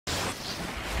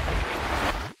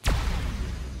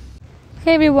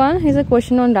Hey everyone, here's a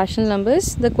question on rational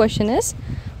numbers. The question is,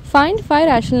 find 5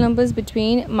 rational numbers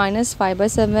between minus 5 by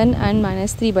 7 and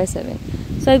minus 3 by 7.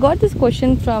 So I got this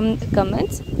question from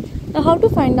comments. Now how to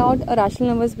find out rational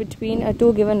numbers between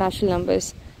two given rational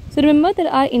numbers. So remember,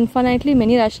 there are infinitely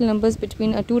many rational numbers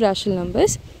between two rational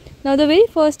numbers. Now the very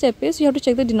first step is you have to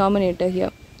check the denominator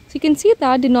here. So you can see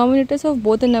that denominators of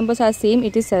both the numbers are same,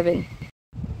 it is 7.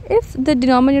 If the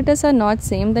denominators are not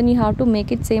same, then you have to make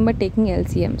it same by taking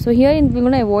LCM. So here we're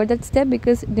going to avoid that step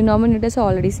because denominators are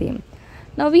already same.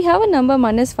 Now we have a number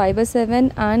minus 5 by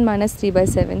 7 and minus 3 by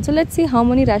 7. So let's see how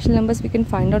many rational numbers we can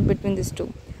find out between these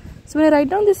two. So when I write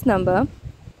down this number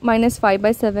minus 5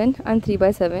 by 7 and 3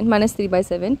 by 7 minus 3 by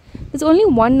 7, there's only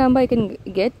one number I can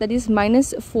get, that is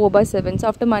minus 4 by 7. So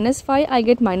after minus 5 I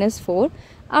get minus 4.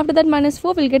 After that minus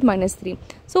 4 will get minus 3.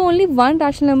 So only one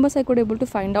rational numbers I could able to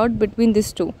find out between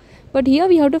these two. But here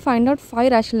we have to find out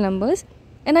 5 rational numbers.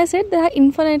 And I said there are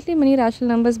infinitely many rational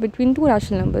numbers between two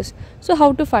rational numbers. So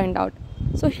how to find out?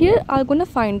 So here I'm going to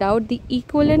find out the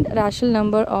equivalent rational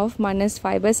number of minus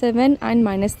 5 by 7 and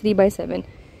minus 3 by 7.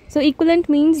 So equivalent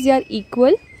means they are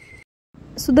equal.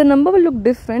 So the number will look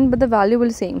different but the value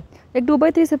will same. Like 2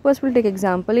 by 3, suppose we'll take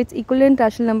example. Its equivalent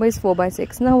rational number is 4 by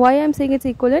 6. Now why I am saying it's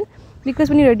equivalent? Because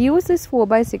when you reduce this 4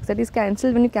 by 6, that is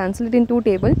cancelled, when you cancel it in two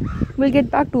table, we'll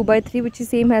get back 2 by 3, which is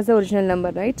same as the original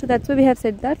number, right? So that's why we have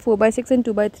said that 4 by 6 and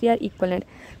 2 by 3 are equivalent.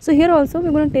 So here also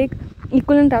we're going to take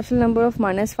equivalent rational number of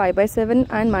minus 5 by 7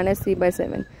 and minus 3 by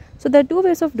 7. So there are two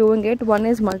ways of doing it. One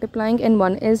is multiplying and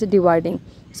one is dividing.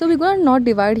 So we're going to not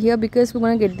divide here because we're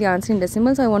going to get the answer in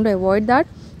decimals. So I want to avoid that.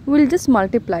 We'll just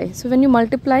multiply. So when you're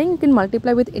multiplying, you can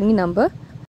multiply with any number.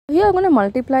 Here I'm going to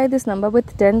multiply this number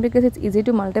with 10 because it's easy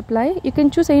to multiply. You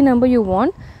can choose any number you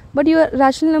want, but your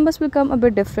rational numbers will come a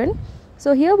bit different.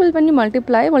 So here when you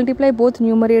multiply both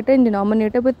numerator and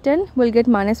denominator with 10, we'll get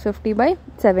minus 50 by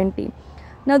 70.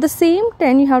 Now the same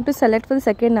 10 you have to select for the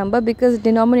second number because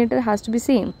denominator has to be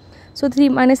same. So 3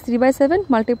 minus 3 by 7,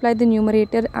 multiply the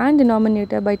numerator and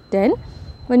denominator by 10.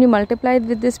 When you multiply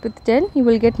with 10, you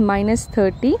will get minus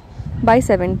 30 by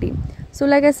 70. So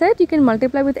like I said, you can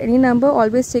multiply with any number.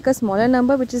 Always take a smaller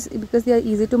number, which is because they are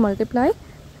easy to multiply.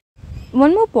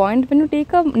 One more point, when you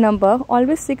take a number,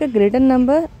 always take a greater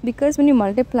number because when you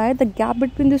multiply, the gap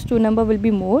between these two numbers will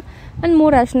be more and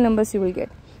more rational numbers you will get.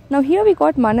 Now here we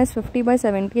got minus 50 by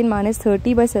 70 and minus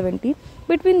 30 by 70.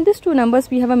 Between these two numbers,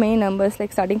 we have a many numbers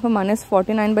like starting from minus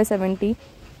 49 by 70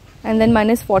 and then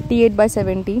minus 48 by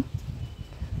 70.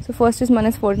 So first is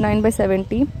minus 49 by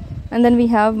 70. And then we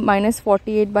have minus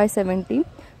 48 by 70,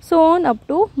 so on up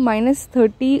to minus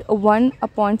 31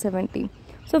 upon 70.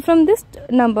 So from these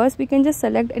numbers, we can just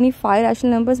select any 5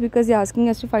 rational numbers because they are asking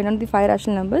us to find out the 5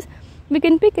 rational numbers. We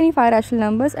can pick any 5 rational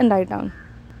numbers and write down.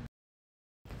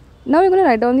 Now we're going to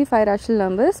write down the 5 rational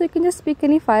numbers. So you can just pick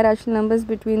any 5 rational numbers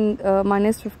between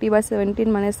minus 50 by 70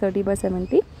 and minus 30 by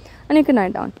 70 and you can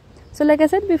write doon. So like I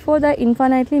said before, there are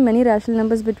infinitely many rational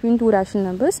numbers between two rational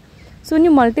numbers. So when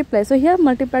you multiply, so here I've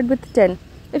multiplied with 10.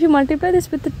 If you multiply this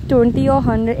with 20 or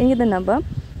 100, any other number,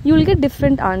 you will get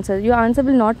different answer. Your answer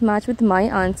will not match with my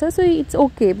answer, so it's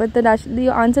okay. But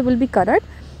your answer will be correct.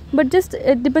 But just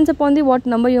it depends upon the what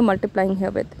number you're multiplying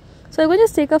here with. So I'm going to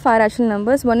just take a 5 rational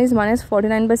numbers. One is minus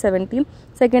 49 by 70.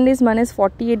 Second is minus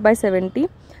 48 by 70.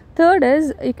 Third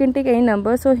is, you can take any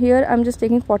number. So here I'm just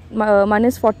taking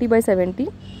minus 40 by 70.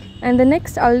 And the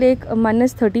next I'll take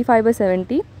minus 35 by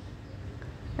 70.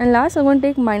 And last I'm going to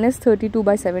take minus 32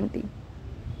 by 70.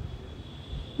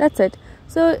 That's it.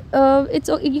 So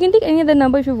you can take any other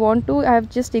number if you want to. I have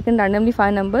just taken randomly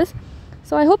 5 numbers.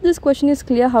 So I hope this question is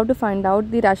clear how to find out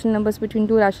the rational numbers between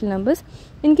two rational numbers.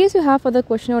 In case you have further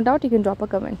question or doubt, you can drop a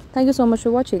comment. Thank you so much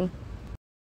for watching.